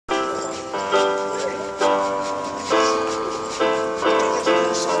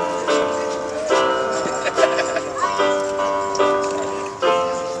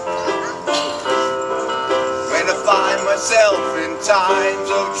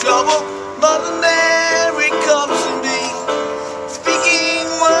trouble, Mother Mary comes to me, speaking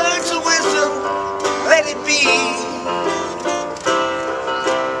words of wisdom, let it be.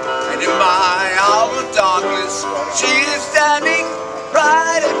 And in my hour of darkness, she is standing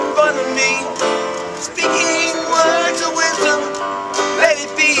right in front of me, speaking words of wisdom, let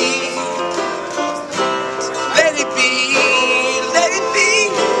it be. Let it be, let it be,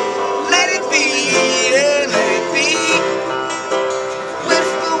 let it be, yeah, let it be.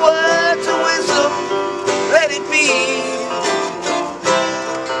 Whisper words of wisdom, let it be.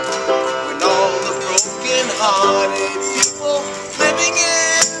 When all the broken-hearted people living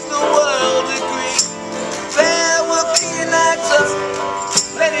in the world agree, there will be an answer,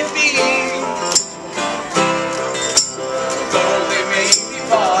 let it be. Though they may be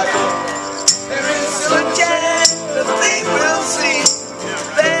parted, there is still a chance that they will see.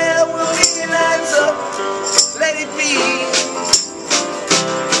 There will be an answer, let it be.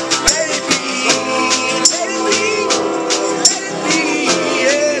 Let it be, let it be, let it be,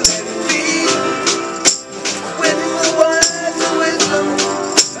 yeah, let it be. With the words of wisdom,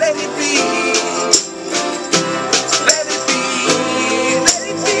 let it be. Let it be, let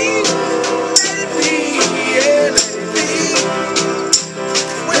it be, let it be, yeah, let it be.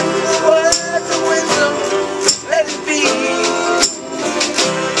 With the words of wisdom, let it be.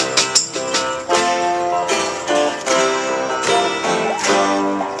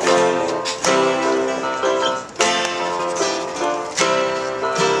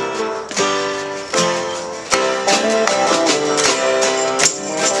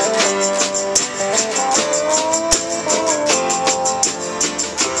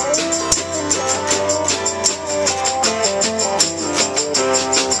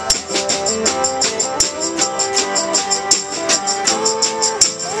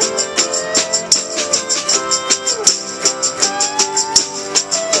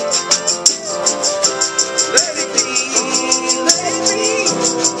 Let it be, let it be,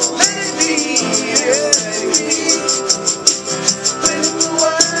 let it be, yeah, let it be. With the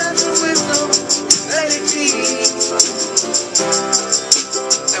words of wisdom, let it be.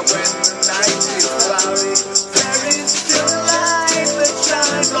 And when the night is cloudy, there is still a light that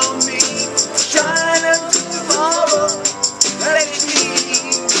shines on me. Shine until tomorrow, let it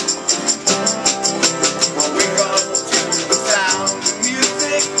be. Wake up to the sound of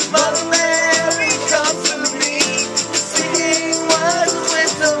music, Mother Mary comes to me, singing words of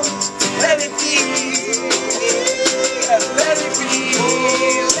wisdom, let it be. Let it be,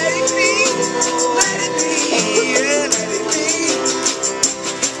 let it be, let it be, yeah, let it be.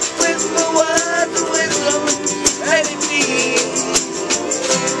 With the words